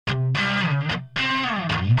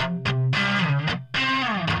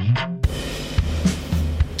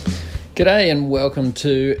G'day and welcome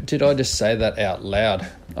to Did I Just Say That Out Loud?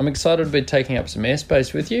 I'm excited to be taking up some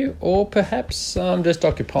airspace with you, or perhaps I'm just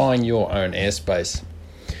occupying your own airspace.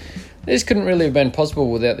 This couldn't really have been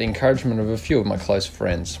possible without the encouragement of a few of my close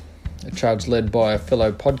friends. A charge led by a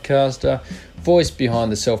fellow podcaster, voice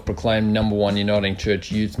behind the self-proclaimed #1 Uniting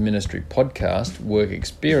Church Youth Ministry podcast, Work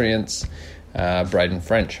Experience, Braden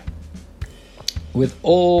French. With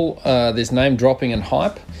all this name dropping and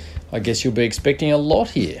hype, I guess you'll be expecting a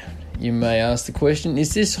lot here. You may ask the question,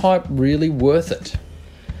 is this hype really worth it?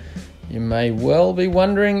 You may well be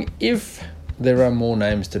wondering if there are more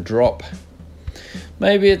names to drop.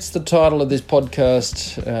 Maybe it's the title of this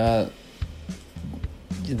podcast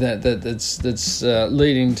that's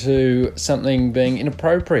leading to something being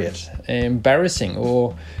inappropriate, embarrassing,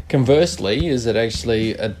 or conversely, is it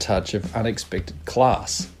actually a touch of unexpected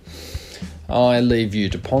class? I leave you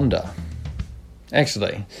to ponder.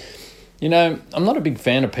 Actually, I'm not a big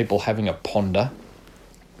fan of people having a ponder.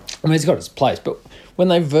 I mean, it's got its place, but when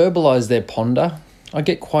they verbalise their ponder, I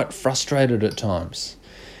get quite frustrated at times.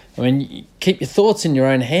 I mean, keep your thoughts in your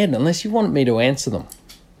own head unless you want me to answer them.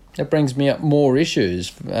 That brings me up more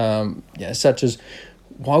issues, such as,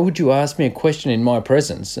 why would you ask me a question in my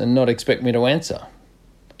presence and not expect me to answer?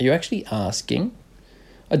 Are you actually asking?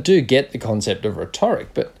 I do get the concept of rhetoric,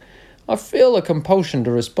 but I feel a compulsion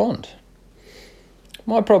to respond.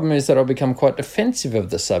 My problem is that I've become quite defensive of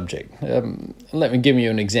the subject. Let me give you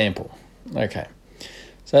an example. Okay,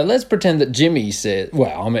 so let's pretend that Jimmy said,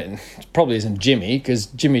 it probably isn't Jimmy, because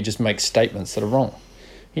Jimmy just makes statements that are wrong.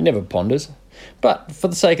 He never ponders. But for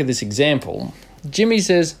the sake of this example, Jimmy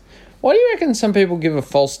says, why do you reckon some people give a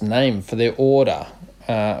false name for their order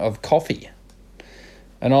of coffee?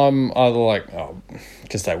 And I'm either like,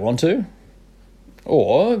 because they want to,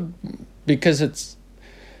 or because it's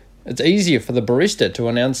easier for the barista to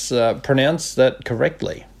pronounce that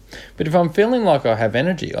correctly. But if I'm feeling like I have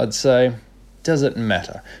energy, I'd say, does it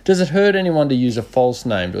matter? Does it hurt anyone to use a false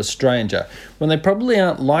name to a stranger when they probably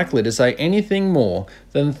aren't likely to say anything more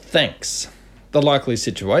than thanks? The likely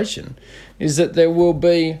situation is that there will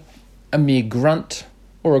be a mere grunt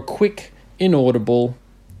or a quick, inaudible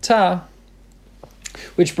ta.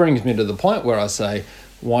 Which brings me to the point where I say,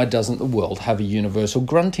 why doesn't the world have a universal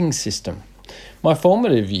grunting system? My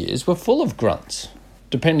formative years were full of grunts.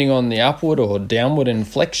 Depending on the upward or downward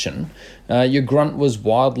inflection, your grunt was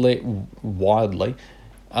widely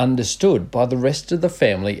understood by the rest of the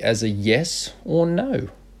family as a yes or no.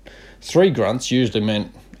 3 grunts usually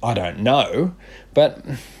meant, I don't know, but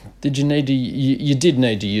you did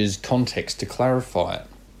need to use context to clarify it.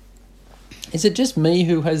 Is it just me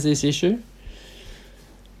who has this issue?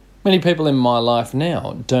 Many people in my life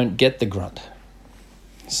now don't get the grunt.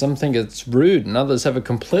 Some think it's rude and others have a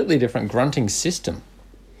completely different grunting system.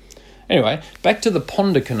 Anyway, back to the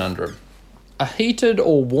ponder conundrum. A heated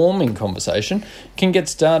or warming conversation can get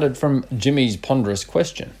started from Jimmy's ponderous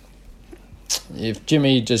question. If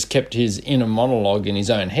Jimmy just kept his inner monologue in his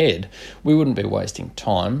own head, we wouldn't be wasting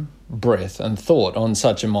time, breath and thought on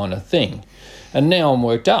such a minor thing. And now I'm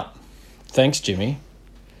worked up. Thanks, Jimmy.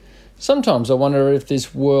 Sometimes I wonder if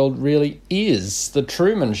this world really is the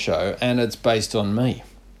Truman Show and it's based on me.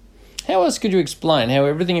 How else could you explain how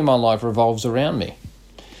everything in my life revolves around me?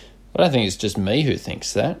 I don't think it's just me who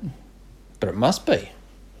thinks that, but it must be.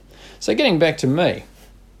 So getting back to me,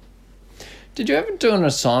 did you ever do an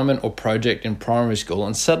assignment or project in primary school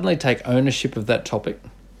and suddenly take ownership of that topic?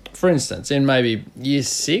 For instance, in maybe year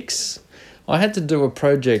 6, I had to do a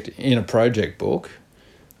project in a project book,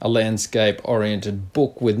 a landscape-oriented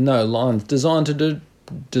book with no lines designed to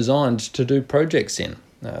do projects in.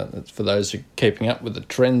 That's for those who are not keeping up with the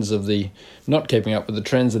trends of the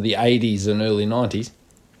 80s and early 90s.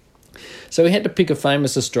 So we had to pick a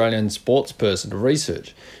famous Australian sports person to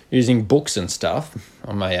research, using books and stuff,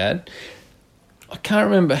 I may add. I can't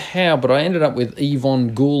remember how, but I ended up with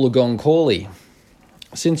Yvonne Goolagong-Cawley.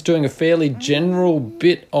 Since doing a fairly general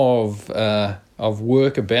bit of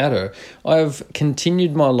work about her, I have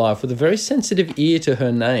continued my life with a very sensitive ear to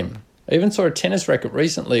her name. I even saw a tennis racket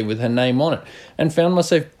recently with her name on it and found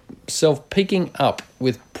myself picking up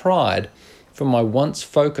with pride for my once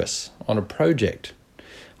focus on a project.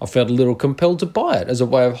 I felt a little compelled to buy it as a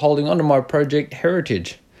way of holding on to my project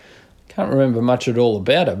heritage. Can't remember much at all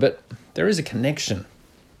about her, but there is a connection,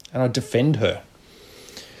 and I defend her.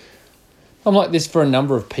 I'm like this for a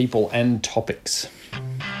number of people and topics.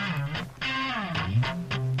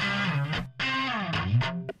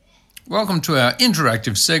 Welcome to our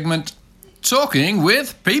interactive segment, Talking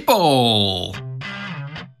with People.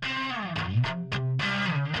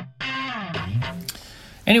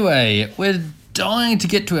 Anyway, we're dying to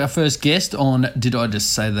get to our first guest on Did I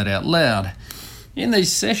Just Say That Out Loud? In these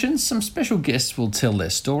sessions, some special guests will tell their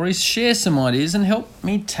stories, share some ideas and help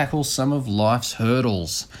me tackle some of life's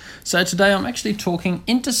hurdles. So today I'm actually talking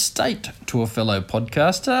interstate to a fellow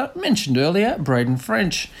podcaster, mentioned earlier, Braden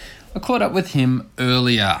French. I caught up with him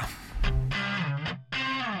earlier.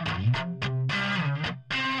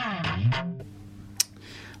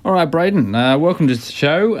 All right, Braden, welcome to the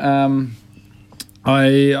show.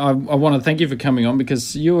 I want to thank you for coming on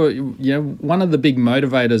because you're one of the big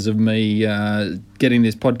motivators of me getting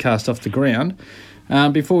this podcast off the ground.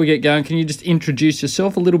 Before we get going, can you just introduce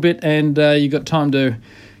yourself a little bit and you got time to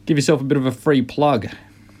give yourself a bit of a free plug?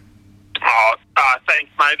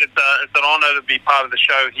 Thanks, mate. It's an honour to be part of the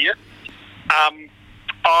show here.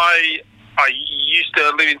 I used to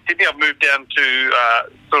live in Sydney. I've moved down to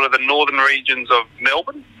sort of the northern regions of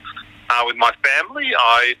Melbourne with my family.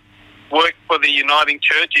 I work for the Uniting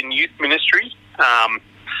Church in youth ministry, and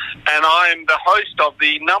I am the host of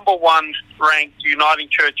the number one ranked Uniting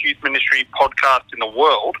Church youth ministry podcast in the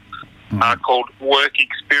world called Work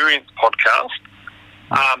Experience Podcast,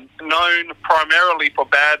 known primarily for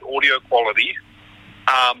bad audio quality,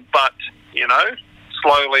 but,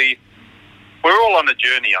 slowly, we're all on a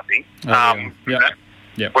journey, I think.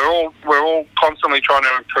 Yep. We're all constantly trying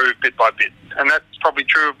to improve bit by bit, and that's probably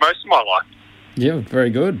true of most of my life. Yeah, very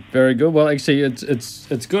good. Well, actually,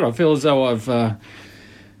 it's good. I feel as though I've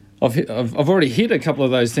already hit a couple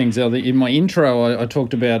of those things. In my intro, I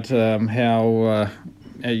talked about how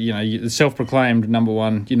the self-proclaimed number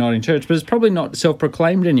one Uniting Church, but it's probably not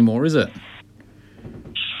self-proclaimed anymore, is it?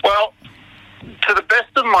 Well, to the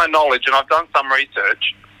best of my knowledge, and I've done some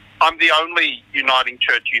research, I'm the only Uniting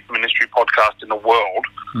Church youth ministry podcast in the world.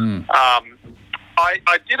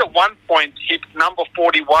 I did at one point hit number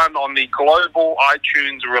 41 on the global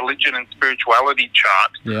iTunes religion and spirituality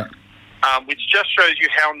chart, which just shows you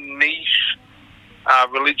how niche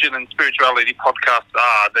religion and spirituality podcasts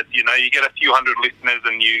are, that, you get a few hundred listeners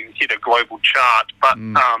and you hit a global chart. But,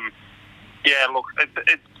 look,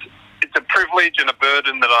 it's a privilege and a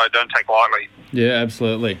burden that I don't take lightly. Yeah,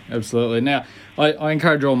 absolutely. Now, I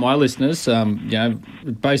encourage all my listeners,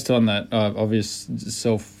 based on that obvious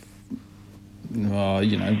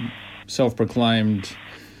self-proclaimed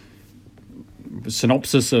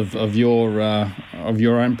synopsis of your own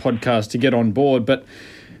podcast to get on board, but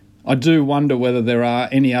I do wonder whether there are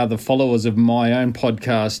any other followers of my own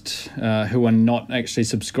podcast who are not actually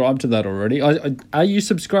subscribed to that already. Are you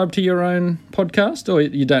subscribed to your own podcast, or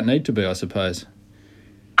you don't need to be, I suppose?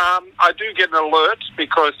 I do get an alert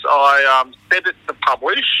because I set it to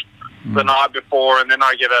publish the night before, and then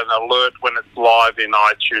I get an alert when it's live in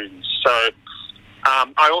iTunes. So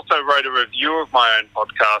I also wrote a review of my own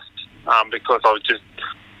podcast because I was just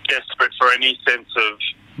desperate for any sense of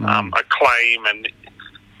acclaim and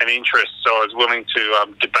interest, so I was willing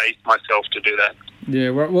to debase myself to do that. Yeah,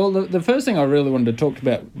 well, the first thing I really wanted to talk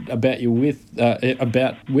about you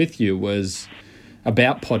with you was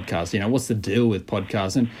about podcasts. What's the deal with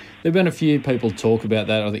podcasts? And there've been a few people talk about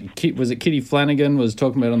that. I think Kitty Flanagan was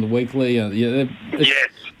talking about on the Weekly. Yes.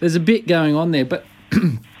 There's a bit going on there, but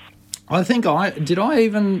I think I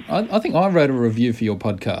wrote a review for your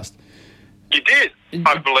podcast. You did,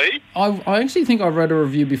 I believe. I actually think I wrote a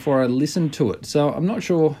review before I listened to it, so I'm not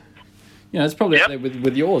sure. It's probably up there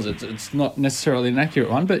with yours. It's not necessarily an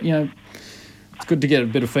accurate one, but it's good to get a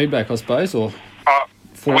bit of feedback, I suppose. Or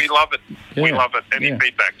we love it. Yeah, we love it. Any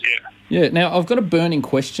feedback, Yeah. Now I've got a burning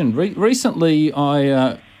question. Recently,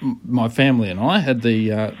 my family and I had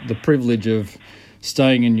the privilege of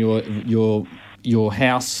staying in your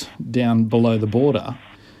house down below the border.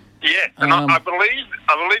 Yeah, and I believe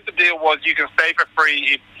the deal was you can stay for free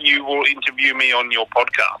if you will interview me on your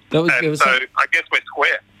podcast. I guess we're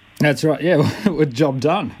square. That's right. Yeah, we're job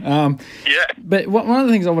done. But one of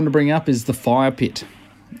the things I wanted to bring up is the fire pit.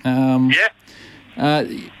 For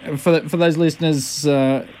those listeners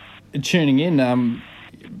tuning in,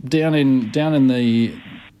 down in the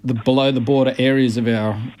below the border areas of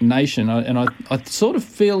our nation, I sort of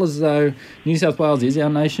feel as though New South Wales is our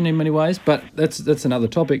nation in many ways, but that's another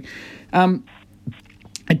topic.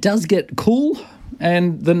 It does get cool,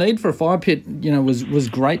 and the need for a fire pit, was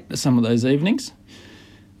great some of those evenings.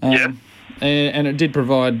 And it did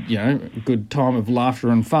provide, a good time of laughter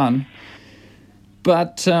and fun.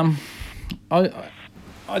 But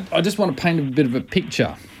I just want to paint a bit of a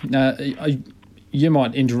picture. You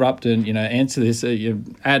might interrupt and answer this,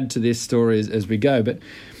 add to this story as we go. But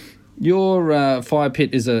your fire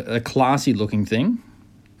pit is a classy looking thing.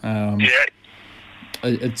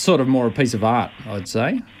 It's sort of more a piece of art, I'd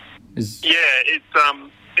say. It's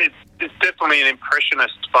it's definitely an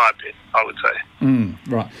impressionist fire pit, I would say.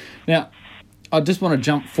 Right. Now, I just want to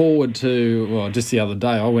jump forward to, just the other day,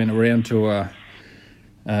 I went around to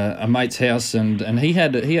a mate's house and he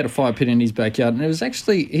had a fire pit in his backyard, and it was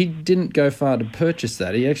actually, he didn't go far to purchase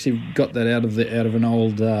that. He actually got that out of an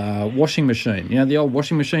old washing machine. You know, the old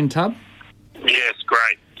washing machine tub? Yes,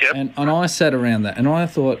 great. Yep. And I sat around that and I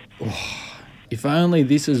thought, if only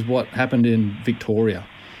this is what happened in Victoria,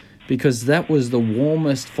 because that was the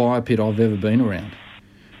warmest fire pit I've ever been around.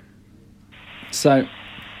 So,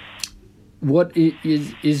 what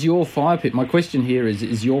is your fire pit? My question here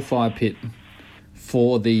is your fire pit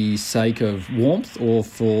for the sake of warmth or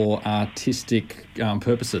for artistic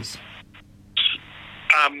purposes?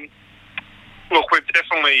 Look, we've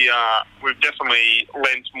definitely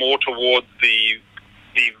lent more towards the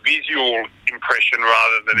visual impression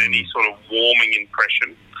rather than any sort of warming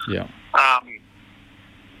impression. Yeah.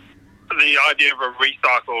 The idea of a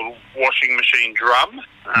recycled washing machine drum,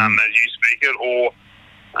 as you speak it, or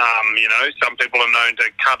some people are known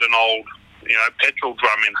to cut an old, petrol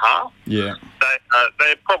drum in half. Yeah.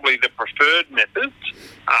 They're probably the preferred methods,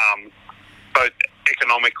 both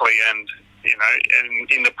economically and,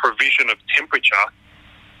 in the provision of temperature.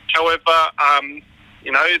 However,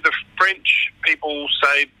 the French people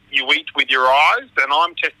say you eat with your eyes, and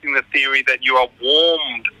I'm testing the theory that you are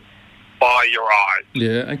warmed by your eyes.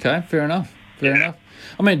 Yeah, okay, fair enough. Fair enough.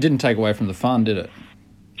 I mean, it didn't take away from the fun, did it?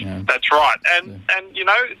 That's right. And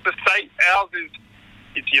the state, ours is,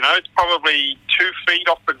 it's probably 2 feet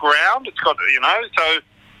off the ground. It's got,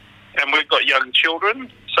 and we've got young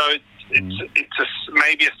children, so it's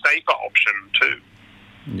maybe a safer option too.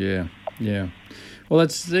 Yeah. Well,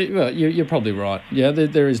 you're probably right. Yeah,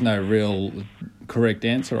 there is no real correct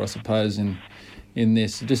answer, I suppose, in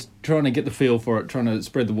this. Just trying to get the feel for it, trying to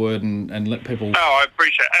spread the word and let people... No, I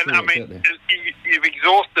appreciate it. And, I mean, you've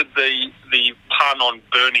exhausted the pun on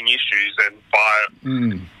burning issues and fire.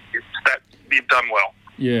 That you've done well.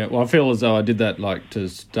 Yeah, well, I feel as though I did that to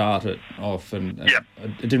start it off, and it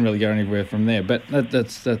didn't really go anywhere from there. But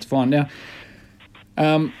that's fine. Now,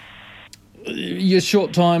 your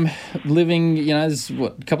short time living, is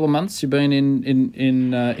what, a couple of months you've been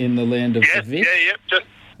in the land of Vic? Yeah, just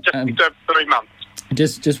over 3 months.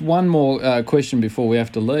 Just one more question before we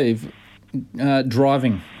have to leave.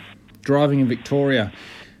 Driving in Victoria,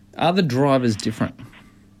 are the drivers different?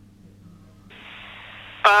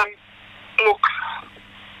 Look,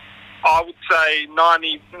 I would say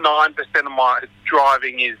 99% of my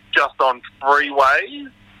driving is just on freeways,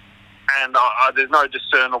 and there's no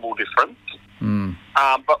discernible difference.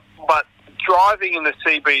 But driving in the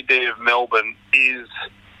CBD of Melbourne is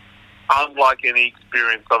unlike any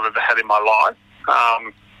experience I've ever had in my life.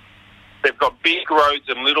 They've got big roads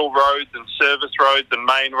and little roads and service roads and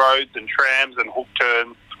main roads and trams and hook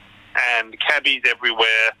turns and cabbies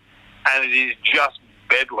everywhere, and it is just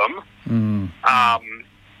bedlam.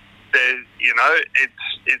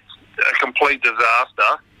 It's a complete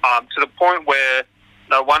disaster, to the point where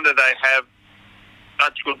no wonder they have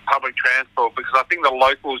such good public transport, because I think the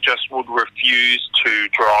locals just would refuse to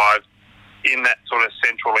drive in that sort of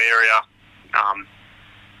central area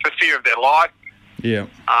for fear of their life. Yeah.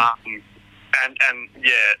 And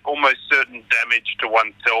almost certain damage to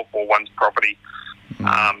oneself or one's property.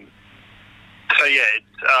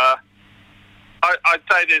 I'd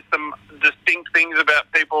say there's some distinct things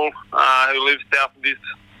about people who live south of this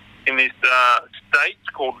in this state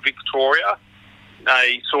called Victoria.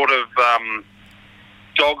 A sort of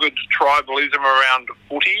dogged tribalism around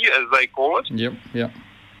footy, as they call it. Yep.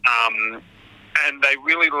 And they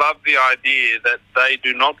really love the idea that they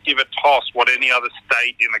do not give a toss what any other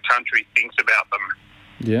state in the country thinks about them.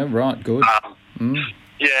 Yeah, right, good.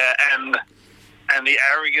 Yeah, and the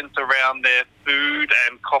arrogance around their food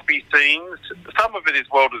and coffee scenes, some of it is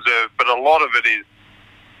well-deserved, but a lot of it is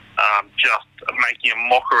just making a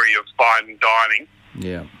mockery of fine dining.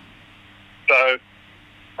 Yeah. So,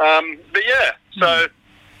 so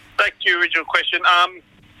back to your original question.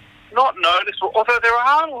 Not noticeable, although there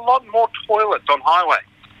are a lot more toilets on highway.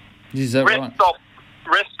 Is that right?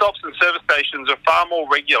 Rest stops and service stations are far more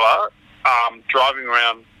regular driving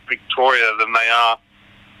around Victoria than they are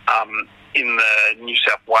in the New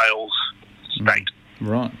South Wales state.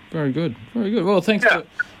 Right. Very good. Very good. Well, thanks for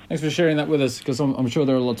sharing that with us, because I'm sure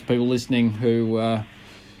there are lots of people listening who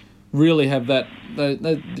really have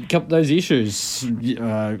those issues.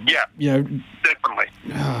 Definitely.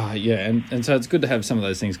 And so it's good to have some of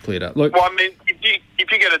those things cleared up. Look, well, I mean,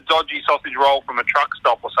 if you get a dodgy sausage roll from a truck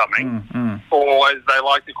stop or something, or as they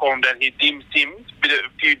like to call them down here, dim sims, a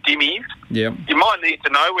few dimmies, you might need to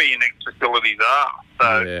know where your next facilities are.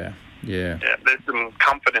 So, Yeah. There's some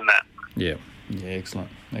comfort in that. Yeah. Excellent.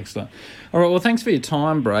 All right. Well, thanks for your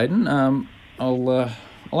time, Braden. I'll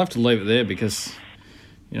have to leave it there because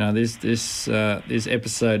this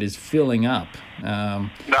episode is filling up. No,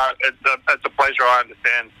 it's a pleasure. I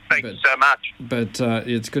understand. Thank you so much. But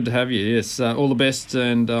it's good to have you. Yes. All the best,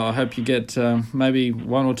 and I hope you get maybe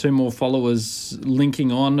one or two more followers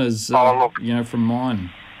linking on as from mine.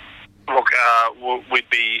 Look, we'd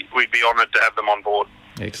be honoured to have them on board.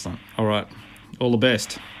 Excellent. All right. All the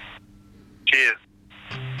best. Cheers.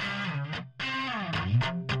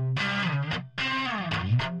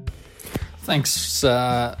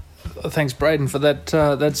 Thanks, Braden, for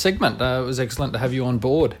that segment. It was excellent to have you on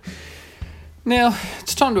board. Now,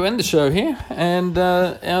 it's time to end the show here, and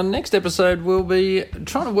our next episode will be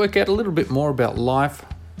trying to work out a little bit more about life,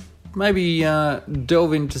 maybe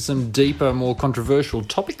delve into some deeper, more controversial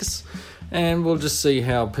topics, and we'll just see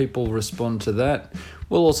how people respond to that.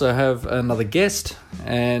 We'll also have another guest,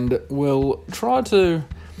 and we'll try to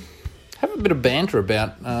have a bit of banter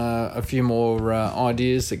about a few more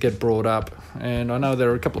ideas that get brought up. And I know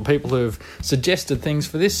there are a couple of people who have suggested things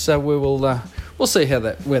for this, so we'll see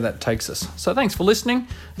where that takes us. So thanks for listening,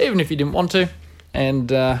 even if you didn't want to,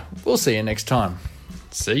 and we'll see you next time.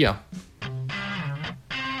 See ya.